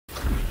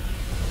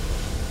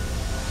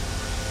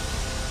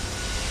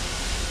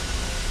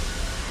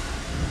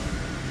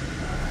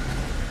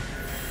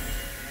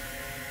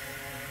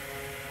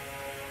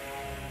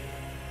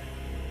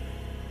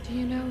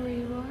know where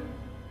you are?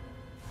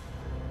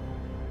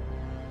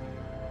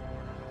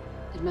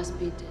 It must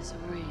be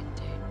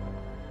disorienting.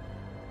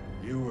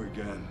 You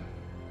again.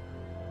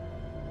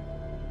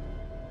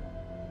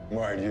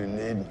 Why do you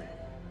need me?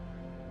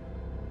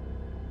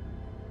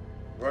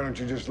 Why don't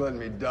you just let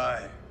me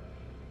die?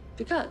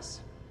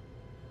 Because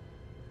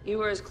you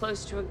were as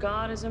close to a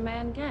god as a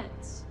man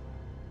gets.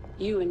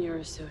 You and your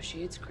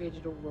associates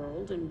created a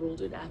world and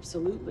ruled it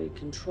absolutely,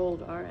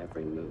 controlled our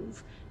every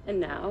move. And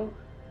now,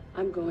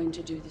 I'm going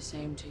to do the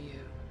same to you.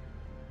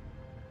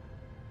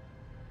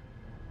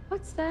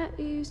 What's that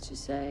you used to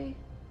say?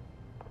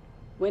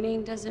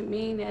 Winning doesn't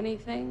mean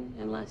anything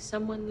unless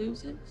someone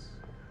loses.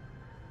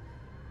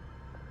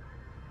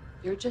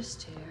 You're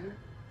just here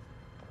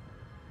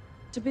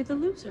to be the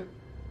loser.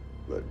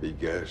 Let me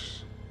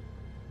guess.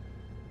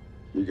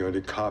 You're going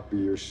to copy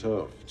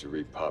yourself to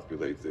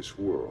repopulate this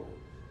world.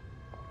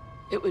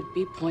 It would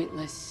be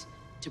pointless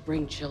to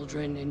bring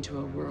children into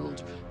a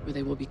world where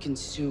they will be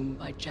consumed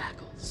by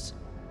jackals.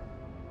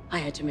 I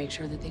had to make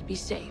sure that they'd be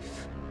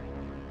safe.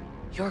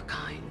 Your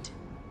kind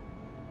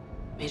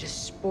made a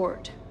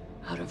sport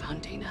out of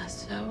hunting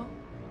us, so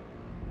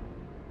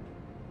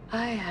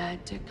I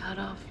had to cut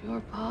off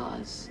your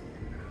paws.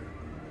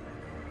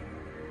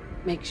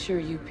 Make sure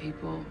you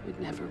people would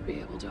never be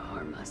able to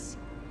harm us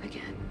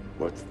again.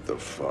 What the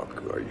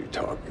fuck are you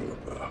talking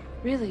about?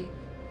 Really?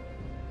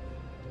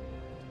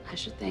 I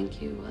should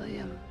thank you,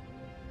 William.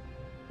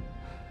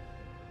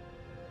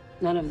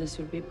 None of this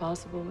would be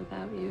possible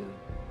without you.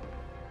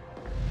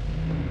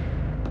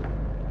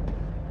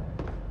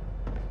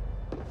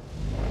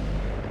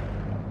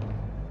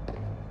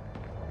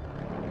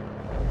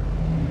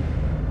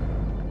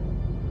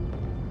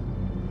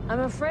 I'm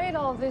afraid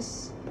all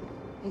this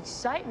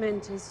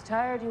excitement has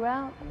tired you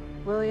out,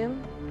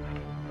 William.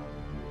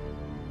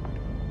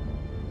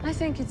 I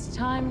think it's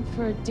time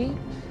for a deep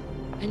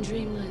and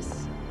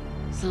dreamless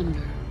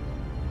slumber.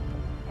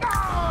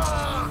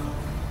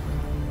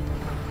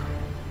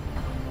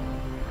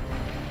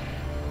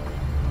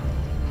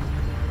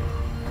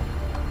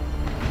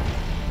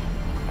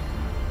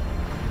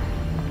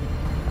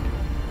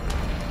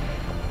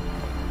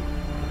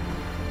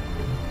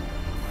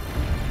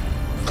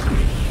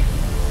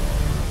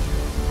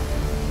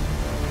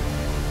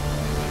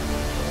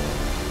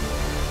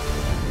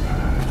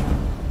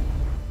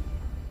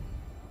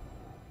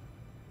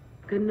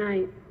 Good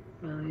night,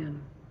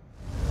 William.